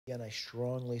Again, I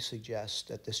strongly suggest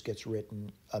that this gets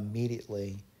written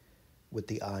immediately with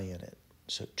the I in it.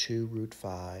 So 2 root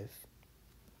 5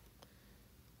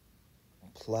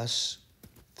 plus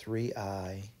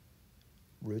 3I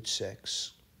root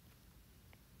 6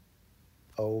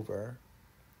 over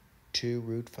 2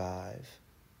 root 5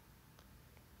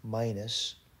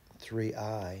 minus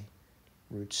 3I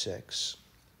root 6.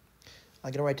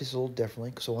 I'm going to write this a little differently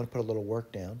because I want to put a little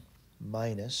work down.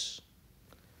 Minus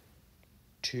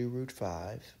 2 root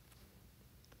 5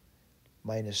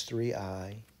 minus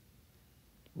 3I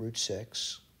root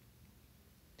 6,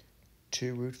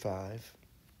 2 root 5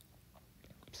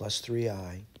 plus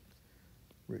 3I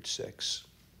root 6.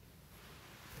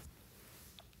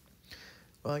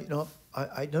 Well,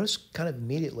 I noticed kind of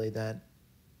immediately that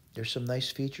there's some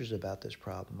nice features about this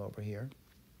problem over here.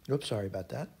 Oops, sorry about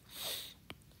that.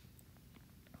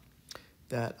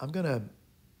 That I'm going to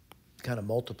kind of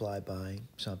multiply by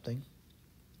something,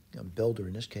 builder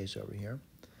in this case over here.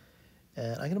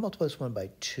 And I'm going to multiply this one by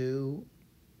 2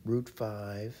 root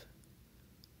 5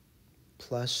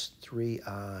 plus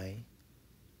 3I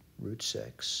root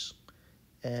 6.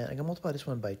 And I'm going to multiply this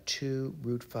one by 2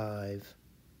 root 5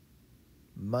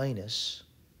 minus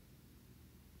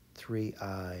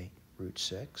 3I root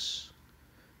 6.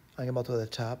 I'm going to multiply the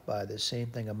top by the same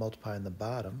thing I'm multiplying the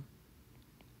bottom.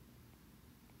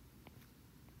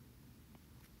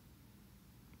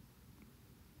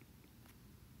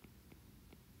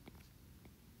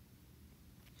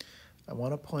 I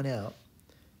want to point out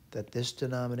that this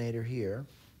denominator here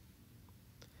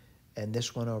and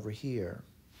this one over here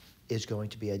is going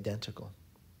to be identical.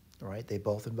 All right, they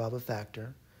both involve a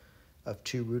factor of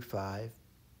 2 root 5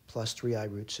 plus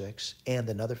 3I root 6 and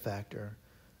another factor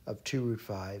of 2 root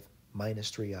 5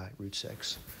 minus 3I root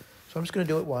 6. So I'm just going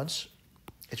to do it once.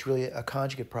 It's really a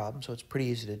conjugate problem, so it's pretty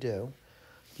easy to do.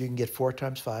 You can get 4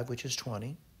 times 5, which is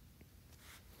 20.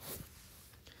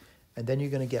 And then you're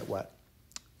going to get what?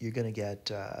 You're going to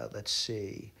get, let's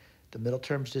see, the middle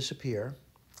terms disappear.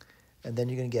 And then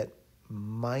you're going to get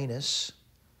minus,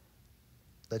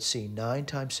 let's see, 9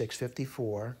 times 6,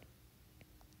 54,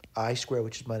 I squared,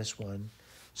 which is minus 1.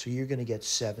 So you're going to get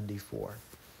 74,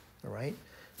 all right?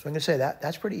 So I'm going to say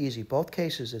that's pretty easy. Both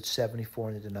cases, it's 74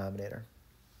 in the denominator.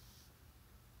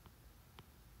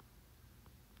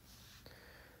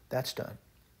 That's done.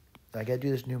 I got to do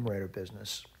this numerator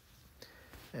business.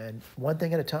 And one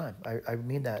thing at a time. I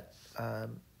mean that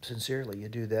sincerely. You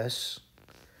do this.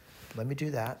 Let me do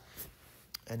that.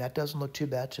 And that doesn't look too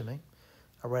bad to me.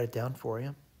 I'll write it down for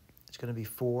you. It's going to be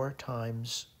 4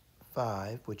 times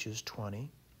 5, which is 20.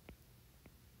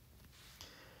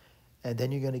 And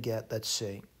then you're going to get, let's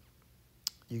see,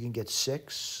 you can get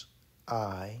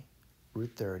 6I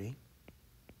root 30.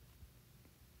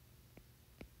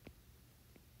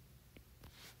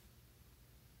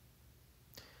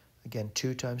 Again,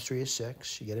 2 times 3 is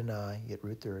 6. You get an I, you get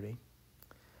root 30.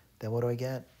 Then what do I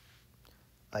get?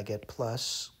 I get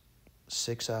plus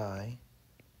 6I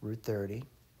root 30.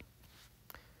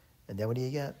 And then what do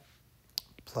you get?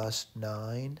 Plus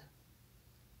 9I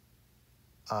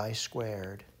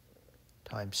squared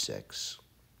times 6.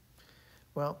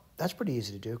 Well, that's pretty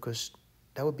easy to do because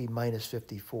that would be minus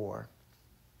 54.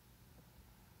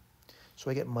 So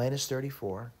I get minus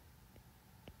 34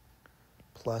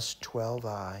 plus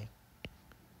 12I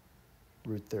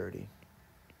root 30.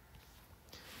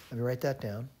 Let me write that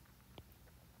down.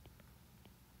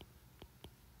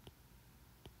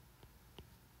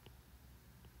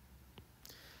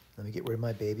 Let me get rid of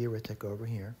my baby arithmetic over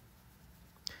here.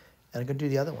 And I'm going to do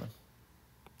the other one.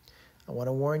 I want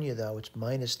to warn you, though, it's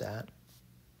minus that,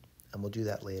 and we'll do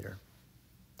that later.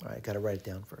 All right, got to write it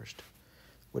down first.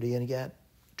 What are you going to get?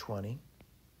 20.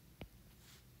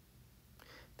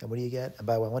 Then what do you get? And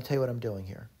by the way, I want to tell you what I'm doing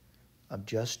here. I'm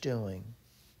just doing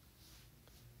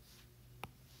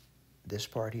this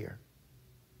part here.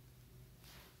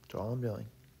 That's all I'm doing.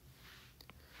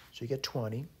 So you get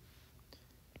 20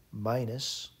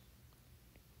 minus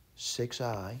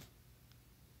 6I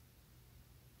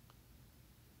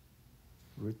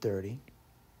root 30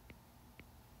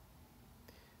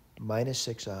 minus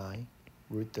 6I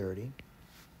root 30.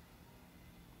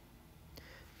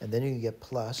 And then you can get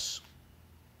plus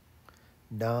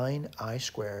 9I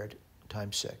squared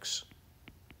times 6.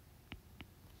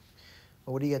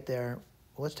 Well, what do you get there?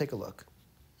 Well, let's take a look.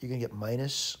 You're going to get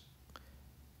minus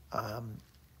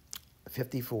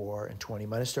 54 and 20,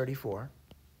 minus 34.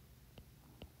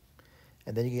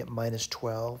 And then you get minus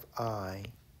 12I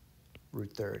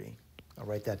root 30. I'll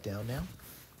write that down now.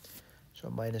 So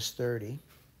minus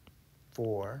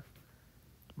 34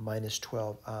 minus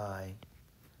 12I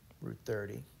root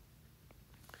 30.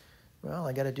 Well,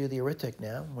 I got to do the arithmetic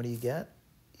now. What do you get?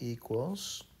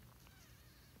 Equals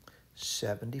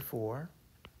 74.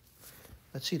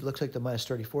 Let's see, it looks like the minus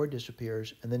 34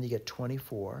 disappears, and then you get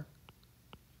 24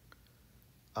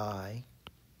 I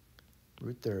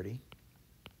root 30.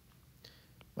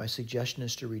 My suggestion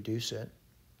is to reduce it.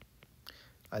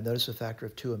 I notice a factor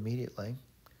of 2 immediately,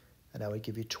 and I would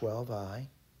give you 12I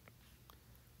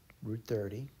root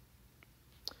 30.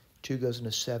 2 goes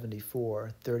into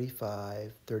 74,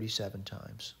 35, 37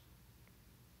 times.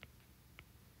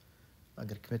 I'm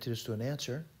going to commit this to an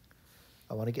answer.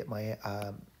 I want to get my,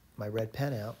 my red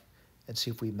pen out and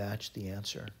see if we match the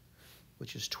answer,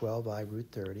 which is 12I root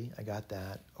 30. I got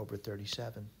that over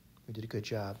 37. We did a good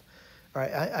job. All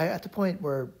right, I at the point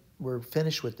where we're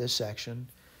finished with this section,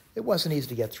 it wasn't easy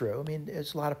to get through. I mean,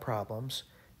 it's a lot of problems,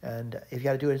 and if you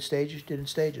got to do it in stages, do it in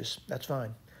stages. That's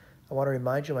fine. I want to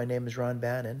remind you my name is Ron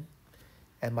Bannon,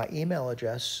 and my email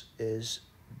address is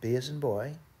B as in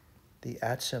boy, the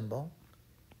 @ symbol,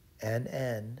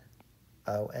 NNON.US.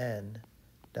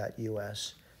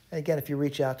 And again, if you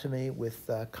reach out to me with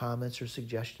comments or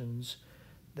suggestions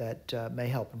that may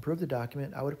help improve the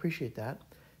document, I would appreciate that.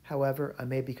 However, I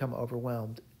may become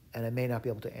overwhelmed and I may not be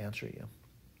able to answer you.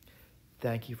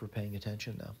 Thank you for paying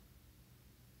attention, though.